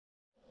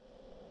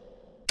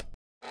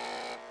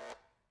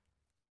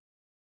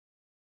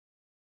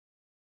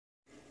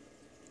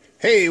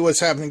Hey, what's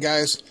happening,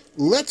 guys?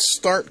 Let's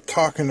start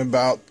talking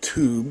about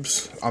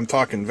tubes. I'm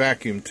talking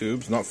vacuum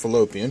tubes, not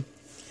fallopian.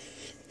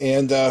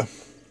 And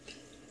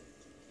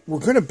we're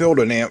going to build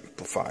an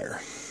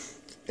amplifier,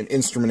 an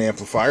instrument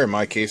amplifier. In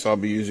my case, I'll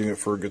be using it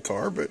for a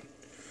guitar, but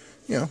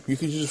you know, you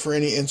could use it for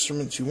any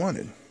instruments you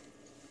wanted.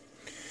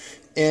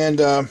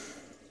 And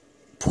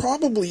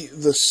probably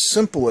the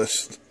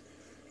simplest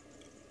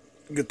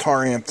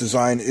guitar amp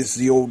design is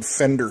the old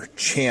Fender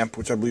Champ,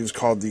 which I believe is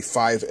called the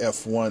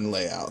 5F1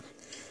 layout.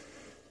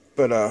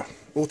 But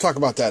we'll talk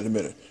about that in a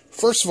minute.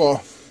 First of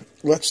all,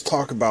 let's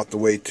talk about the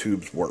way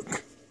tubes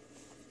work.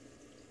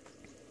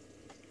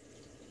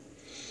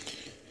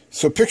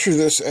 So picture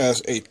this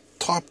as a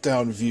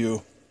top-down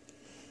view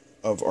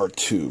of our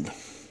tube.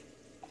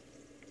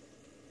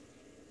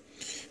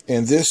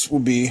 And this will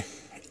be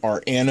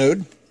our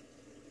anode.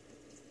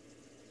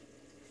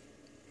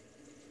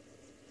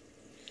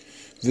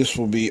 This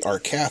will be our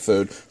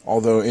cathode,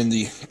 although in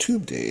the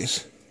tube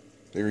days,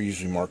 they were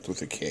usually marked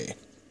with a K.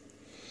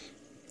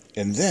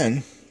 And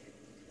then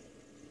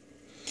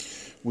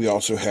we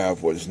also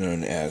have what is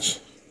known as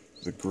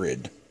the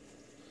grid.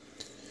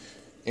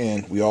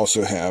 And we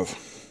also have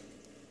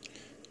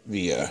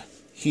the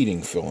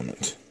heating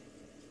filament,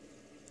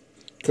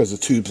 because the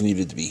tubes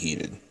needed to be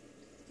heated.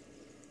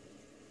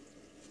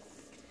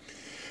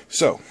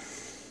 So,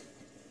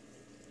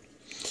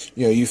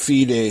 you know, you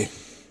feed a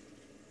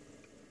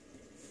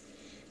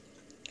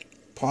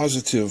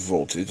positive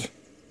voltage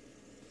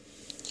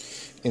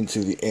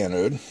into the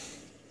anode,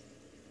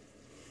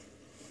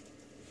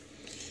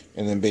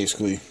 and then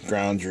basically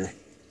ground your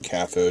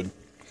cathode,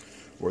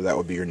 or that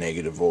would be your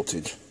negative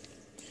voltage.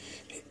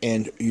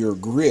 And your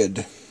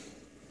grid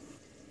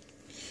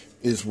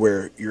is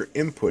where your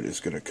input is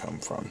going to come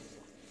from.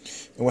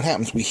 And what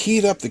happens, we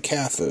heat up the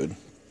cathode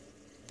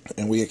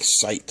and we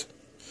excite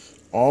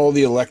all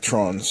the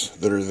electrons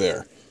that are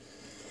there.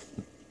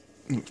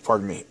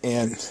 Pardon me.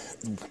 And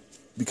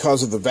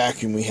because of the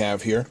vacuum we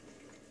have here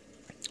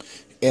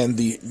and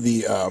the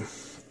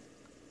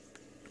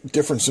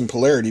difference in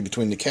polarity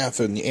between the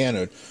cathode and the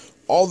anode,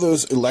 all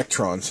those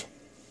electrons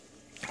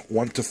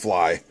want to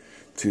fly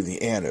to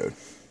the anode.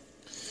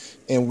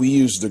 And we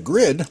use the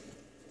grid,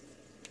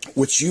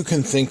 which you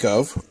can think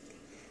of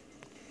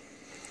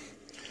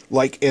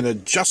like an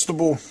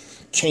adjustable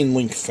chain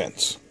link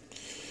fence.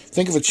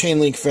 Think of a chain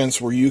link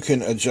fence where you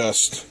can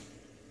adjust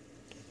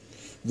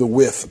the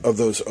width of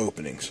those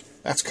openings.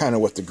 That's kind of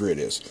what the grid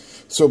is.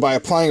 So by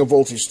applying a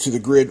voltage to the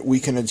grid,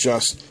 we can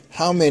adjust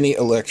how many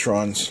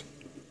electrons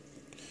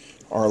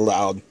are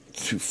allowed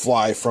to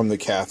fly from the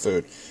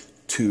cathode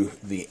to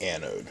the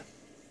anode.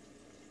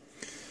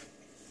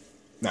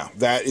 Now,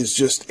 that is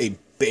just a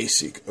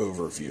basic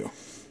overview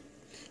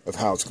of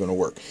how it's going to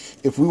work.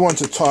 If we want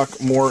to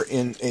talk more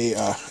in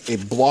a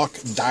block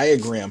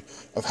diagram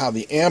of how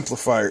the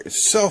amplifier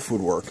itself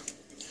would work,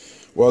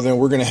 well, then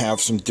we're going to have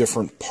some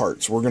different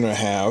parts. We're going to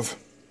have,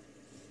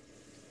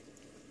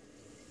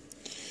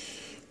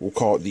 we'll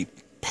call it the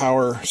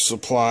power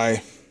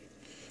supply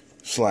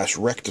 /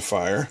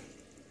 rectifier.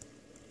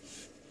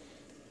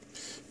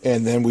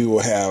 And then we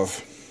will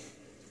have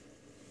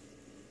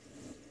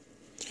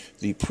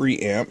the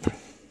preamp.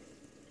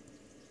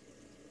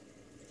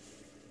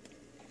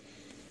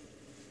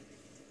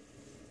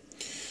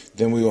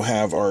 Then we will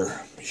have our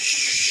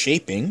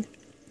shaping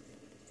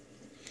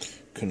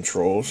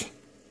controls.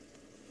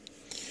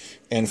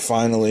 And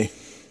finally,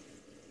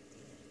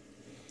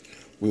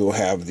 we will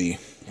have the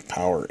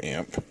power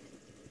amp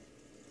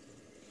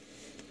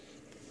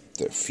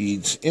that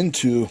feeds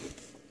into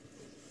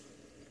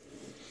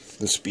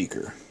the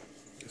speaker.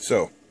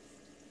 So,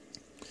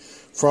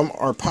 from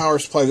our power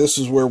supply, this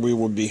is where we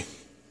will be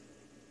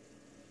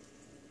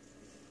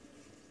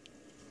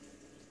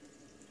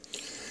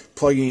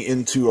plugging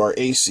into our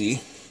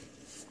AC.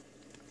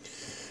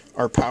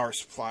 Our power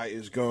supply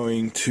is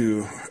going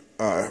to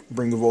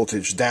bring the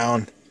voltage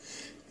down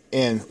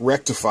and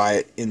rectify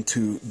it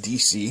into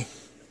DC.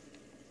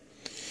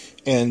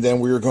 And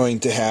then we're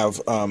going to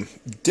have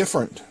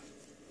different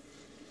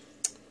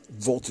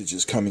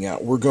voltages coming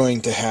out. We're going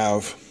to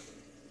have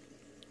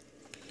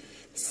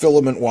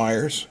filament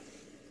wires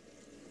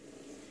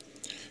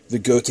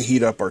that go to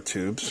heat up our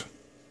tubes.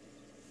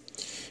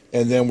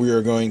 And then we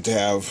are going to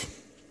have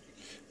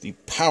the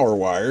power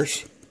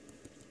wires,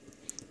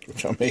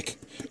 which I'll make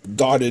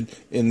dotted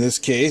in this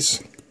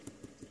case,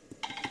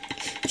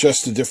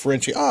 just to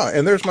differentiate.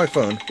 And there's my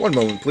phone. One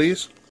moment,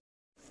 please.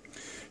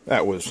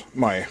 That was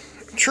my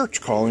church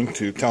calling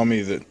to tell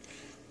me that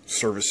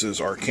services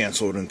are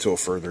canceled until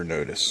further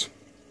notice.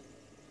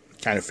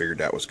 Kind of figured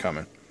that was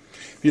coming.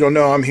 If you don't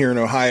know, I'm here in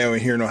Ohio,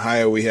 and here in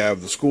Ohio we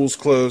have the schools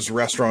closed,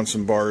 restaurants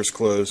and bars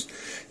closed.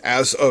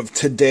 As of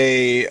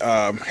today,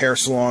 hair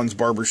salons,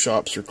 barber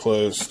shops are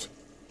closed.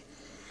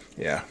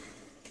 Yeah,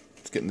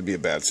 it's getting to be a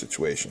bad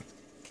situation.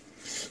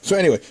 So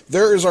anyway,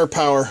 there is our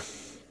power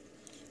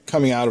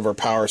coming out of our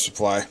power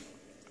supply.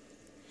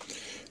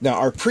 Now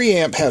our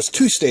preamp has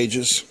two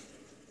stages.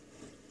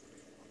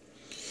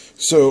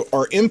 So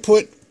our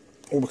input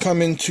will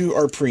come into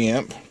our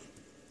preamp.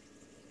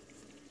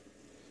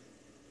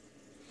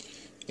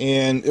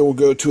 and it will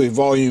go to a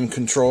volume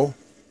control,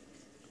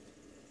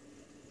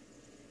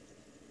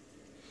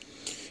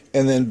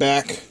 and then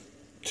back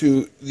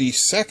to the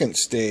second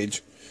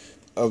stage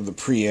of the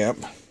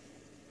preamp,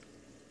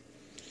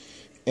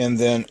 and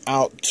then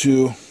out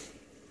to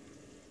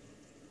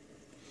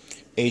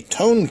a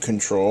tone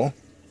control,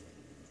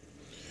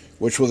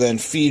 which will then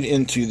feed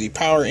into the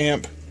power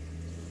amp,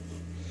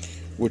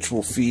 which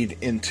will feed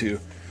into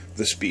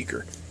the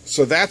speaker.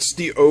 So that's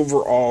the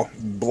overall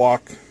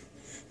block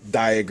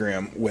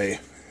diagram way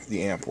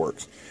the amp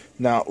works.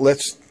 Now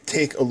let's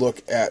take a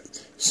look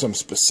at some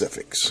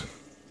specifics.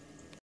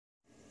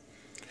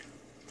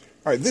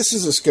 Alright, this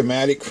is a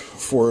schematic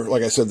for,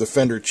 like I said, the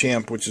Fender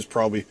Champ, which is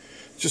probably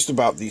just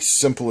about the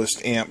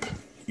simplest amp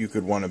you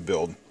could want to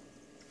build.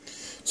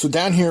 So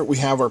down here we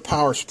have our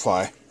power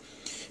supply,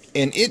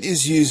 and it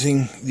is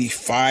using the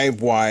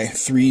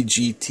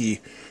 5Y3GT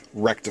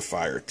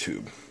rectifier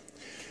tube.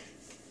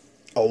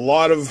 A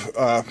lot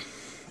of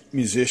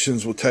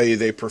musicians will tell you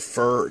they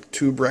prefer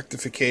tube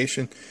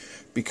rectification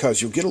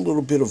because you'll get a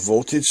little bit of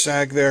voltage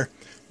sag there,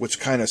 which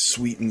kind of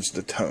sweetens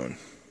the tone.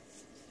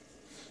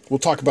 We'll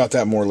talk about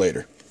that more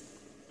later.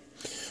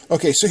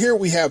 Okay, so here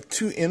we have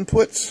two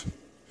inputs,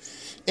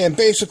 and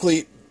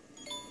basically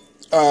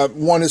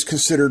one is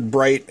considered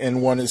bright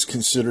and one is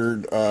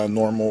considered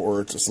normal,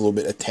 or it's just a little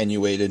bit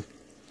attenuated.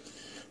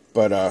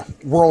 But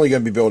we're only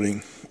going to be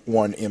building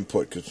one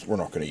input because we're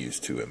not going to use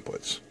two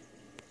inputs.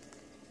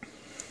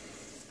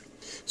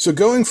 So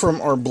going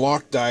from our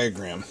block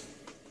diagram,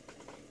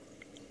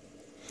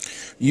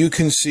 you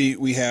can see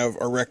we have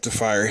a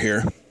rectifier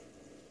here,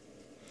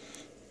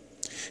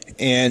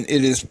 and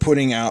it is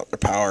putting out the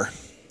power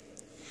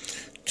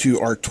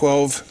to our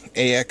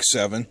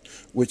 12AX7,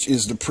 which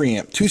is the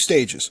preamp. Two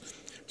stages.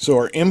 So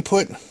our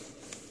input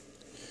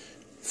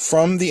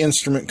from the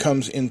instrument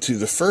comes into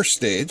the first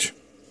stage,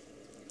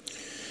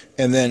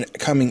 and then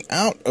coming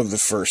out of the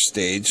first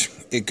stage,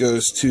 it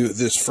goes to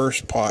this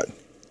first pot,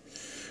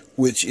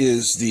 which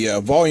is the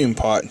volume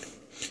pot,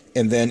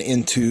 and then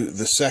into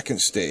the second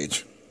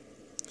stage.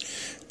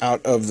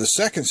 Out of the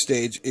second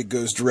stage, it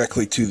goes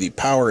directly to the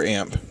power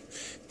amp,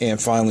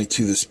 and finally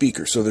to the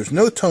speaker. So there's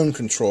no tone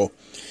control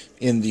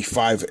in the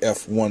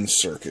 5F1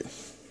 circuit.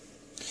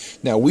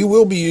 Now we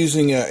will be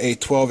using a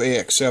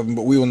 12AX7,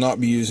 but we will not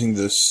be using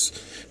this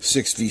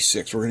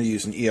 6V6. We're going to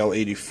use an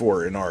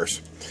EL84 in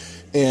ours.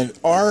 And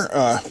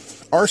our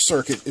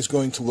circuit is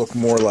going to look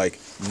more like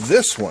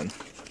this one,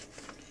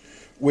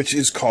 which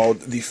is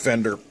called the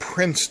Fender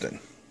Princeton.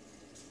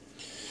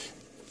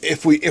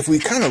 If we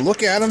kind of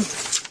look at them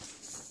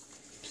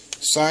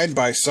side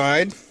by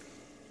side,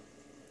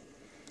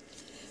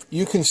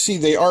 you can see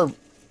they are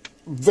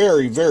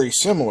very, very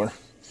similar,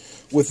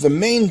 with the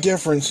main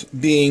difference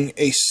being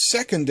a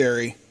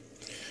secondary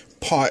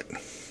pot.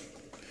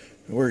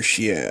 Where's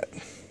she at?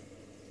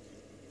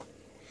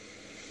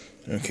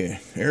 Okay,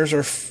 there's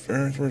our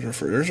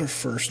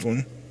first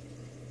one.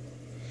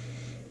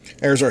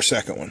 There's our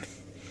second one.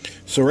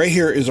 So right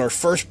here is our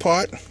first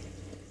pot,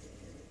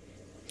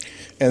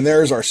 and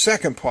there's our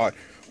second pot,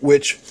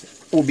 which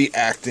will be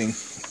acting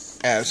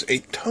as a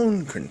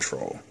tone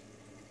control.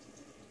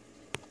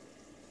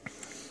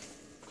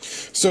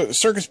 So the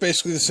circuit's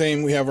basically the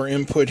same. We have our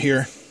input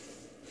here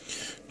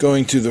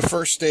going to the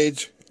first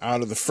stage,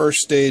 out of the first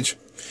stage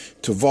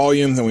to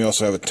volume. Then we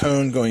also have a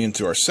tone going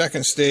into our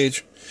second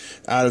stage,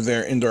 out of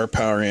there into our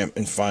power amp,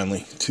 and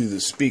finally to the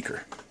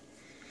speaker.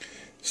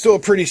 Still a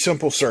pretty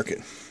simple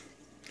circuit.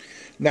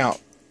 Now,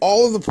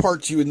 all of the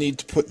parts you would need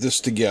to put this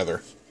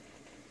together.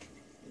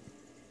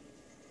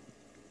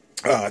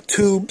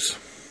 Two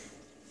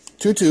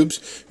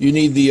tubes. You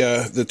need the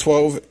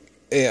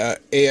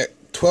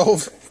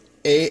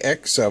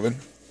 12AX7,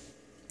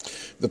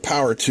 the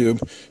power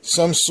tube,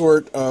 some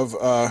sort of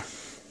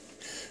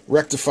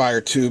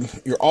rectifier tube.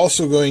 You're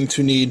also going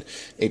to need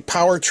a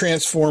power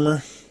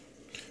transformer,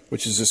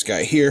 which is this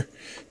guy here,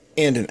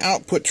 and an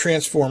output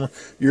transformer.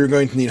 You're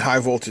going to need high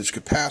voltage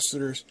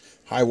capacitors,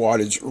 high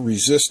wattage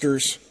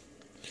resistors.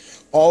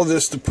 All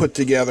this to put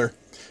together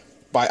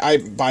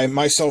by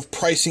myself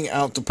pricing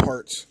out the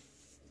parts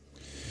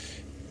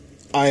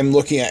I'm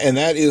looking at, and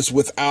that is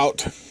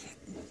without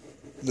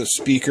the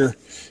speaker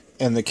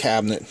and the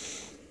cabinet,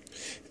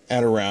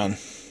 at around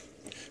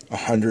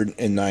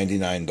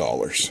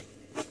 $199.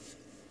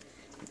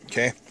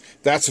 Okay,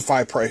 that's if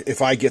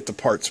I get the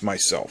parts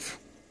myself.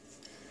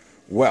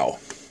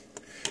 Well,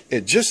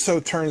 it just so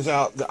turns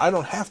out that I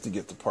don't have to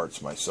get the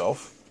parts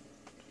myself.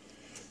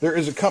 There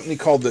is a company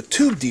called the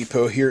Tube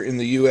Depot here in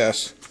the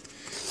US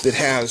that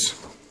has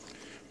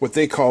what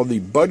they call the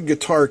Bud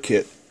Guitar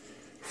Kit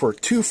for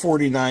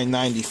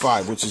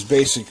 $249.95, which is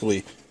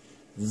basically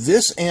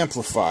this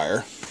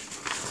amplifier,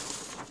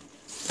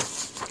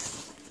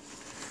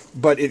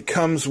 but it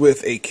comes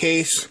with a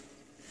case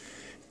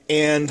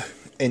and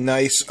a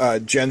nice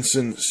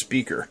Jensen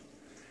speaker.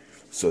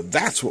 So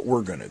that's what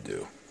we're going to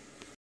do.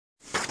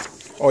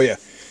 Oh yeah,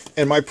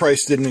 and my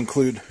price didn't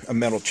include a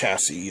metal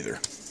chassis either.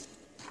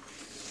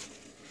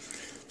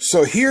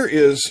 So here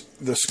is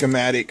the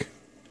schematic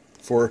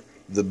for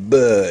the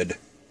Bud.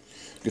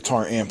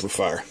 guitar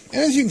amplifier.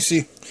 And as you can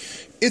see,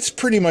 it's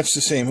pretty much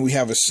the same. We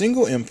have a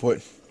single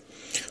input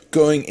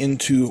going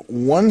into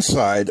one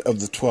side of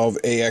the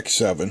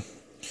 12AX7,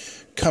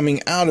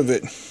 coming out of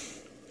it,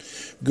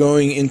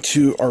 going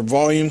into our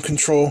volume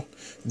control,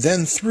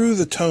 then through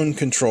the tone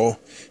control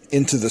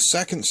into the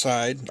second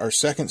side, our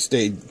second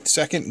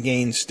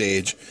gain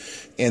stage,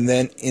 and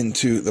then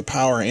into the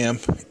power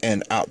amp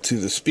and out to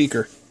the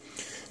speaker.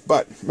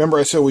 But remember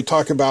I said we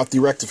talk about the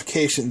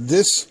rectification.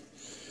 This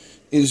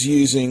is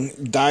using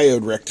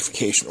diode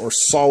rectification or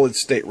solid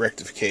state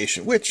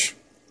rectification, which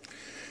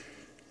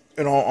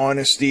in all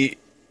honesty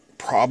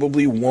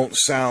probably won't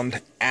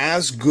sound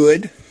as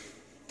good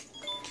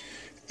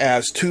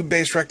as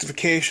tube-based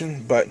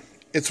rectification, but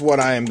it's what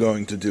I am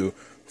going to do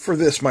for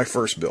this, my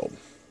first build.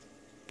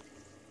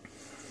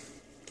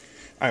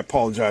 I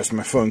apologize,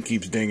 my phone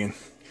keeps dinging.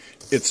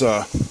 It's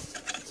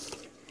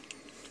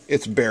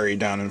Barry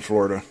down in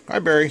Florida. Hi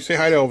Barry, say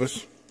hi to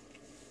Elvis.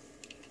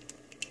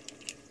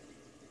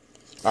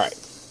 Alright,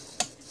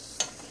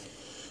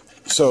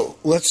 so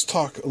let's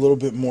talk a little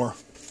bit more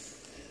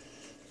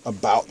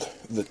about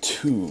the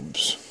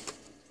tubes.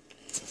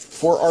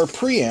 For our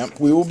preamp,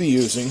 we will be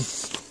using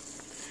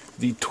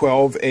the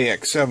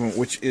 12AX7,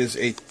 which is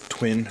a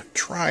twin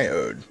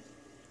triode.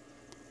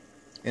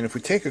 And if we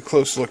take a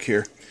close look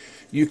here,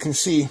 you can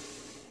see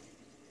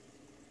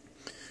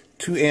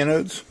two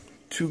anodes,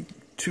 two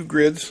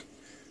grids,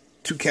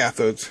 two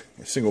cathodes,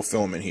 a single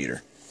filament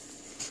heater.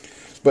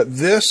 But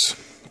this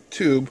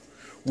tube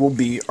will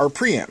be our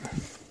preamp.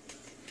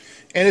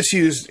 And it's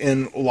used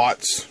in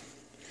lots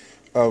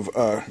of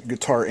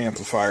guitar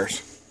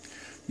amplifiers.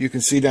 You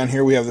can see down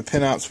here we have the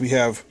pinouts. We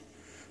have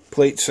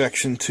plate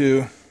section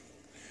 2,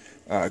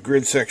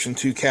 grid section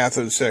 2,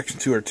 cathode section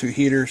 2 are two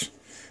heaters,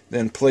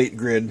 then plate,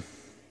 grid,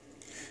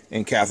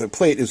 and cathode.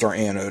 Plate is our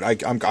anode.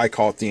 I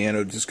call it the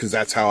anode just because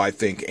that's how I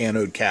think.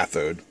 Anode,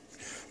 cathode,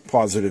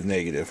 positive,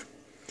 negative.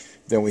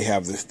 Then we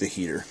have the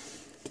heater.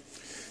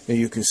 And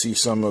you can see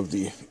some of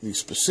the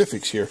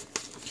specifics here.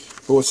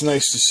 But what's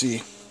nice to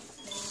see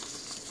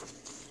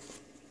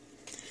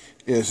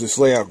is this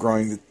layout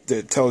drawing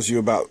that tells you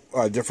about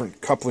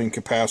different coupling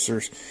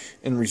capacitors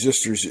and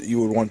resistors that you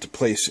would want to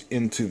place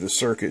into the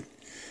circuit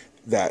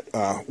that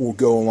will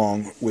go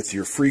along with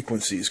your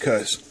frequencies,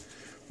 because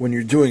when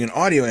you're doing an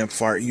audio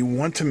amplifier, you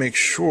want to make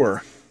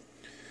sure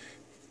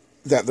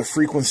that the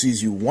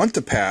frequencies you want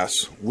to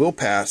pass will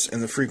pass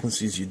and the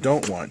frequencies you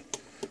don't want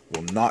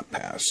will not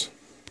pass.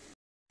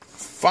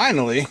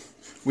 Finally,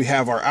 we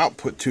have our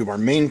output tube, our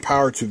main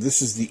power tube.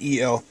 This is the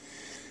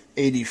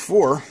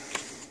EL84.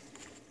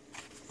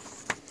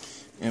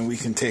 And we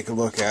can take a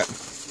look at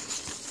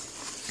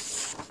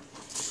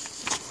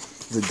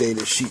the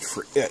data sheet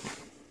for it.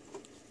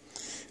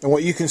 And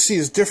what you can see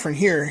is different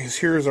here is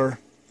here's our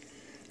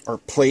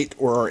plate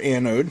or our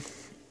anode.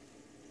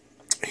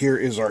 Here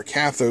is our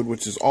cathode,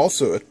 which is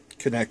also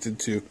connected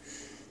to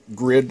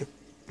grid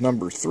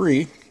number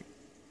 3.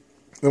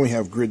 Then we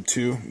have grid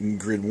 2 and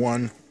grid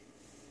 1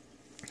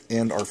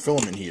 and our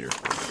filament heater.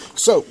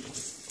 So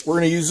we're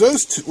going to use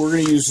those we're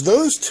going to use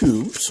those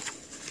tubes.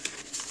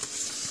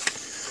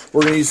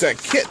 We're going to use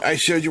that kit I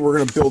showed you. We're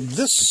going to build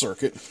this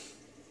circuit,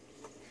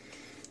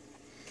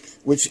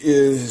 which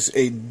is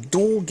a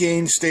dual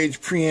gain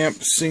stage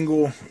preamp,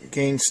 single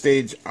gain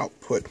stage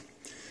output.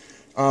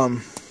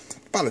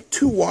 About a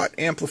 2-watt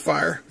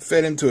amplifier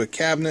fed into a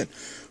cabinet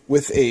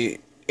with a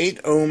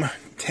 8-ohm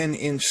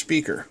 10-inch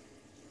speaker.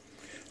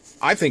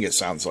 I think it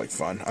sounds like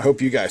fun. I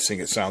hope you guys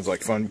think it sounds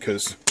like fun,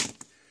 because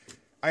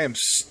I am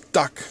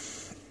stuck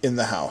in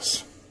the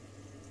house.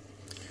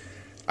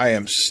 I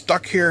am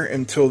stuck here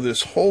until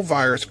this whole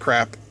virus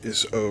crap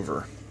is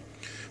over.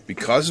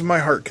 Because of my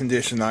heart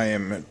condition, I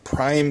am a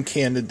prime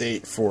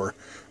candidate for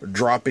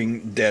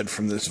dropping dead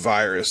from this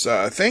virus.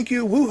 Thank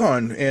you,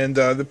 Wuhan, and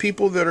the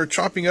people that are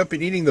chopping up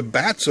and eating the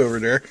bats over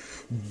there.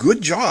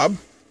 Good job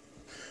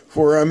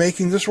for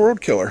making this world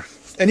killer.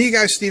 Any of you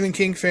guys Stephen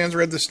King fans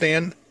read The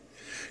Stand?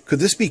 Could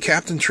this be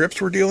Captain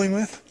Trips we're dealing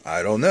with?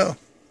 I don't know.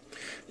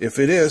 If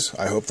it is,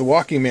 I hope the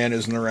Walking Man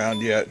isn't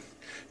around yet.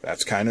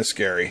 That's kind of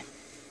scary.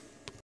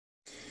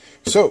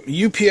 So,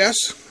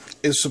 UPS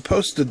is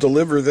supposed to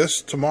deliver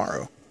this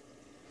tomorrow.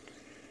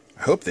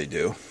 I hope they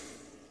do.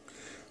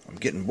 I'm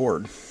getting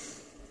bored.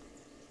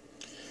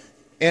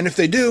 And if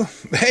they do,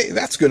 hey,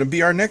 that's going to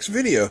be our next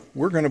video.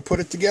 We're going to put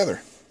it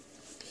together.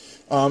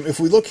 If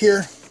we look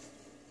here,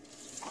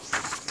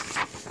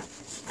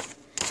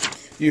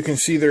 you can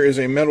see there is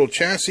a metal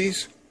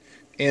chassis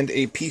and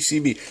a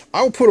PCB.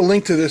 I will put a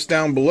link to this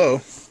down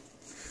below.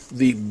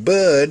 The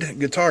Bud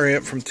guitar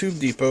amp from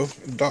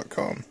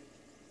TubeDepot.com.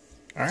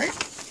 Alright?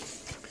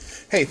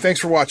 Hey,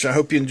 thanks for watching. I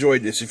hope you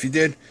enjoyed this. If you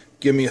did,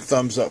 give me a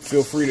thumbs up.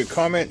 Feel free to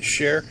comment,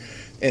 share,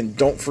 and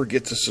don't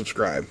forget to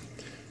subscribe.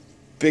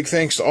 Big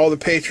thanks to all the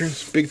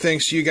patrons. Big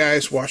thanks to you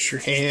guys. Wash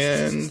your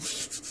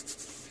hands.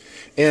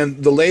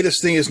 And the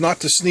latest thing is not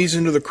to sneeze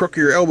into the crook of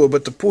your elbow,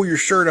 but to pull your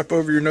shirt up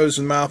over your nose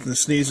and mouth and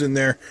sneeze in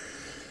there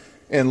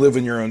and live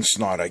in your own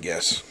snot, I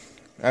guess.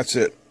 That's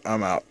it.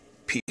 I'm out.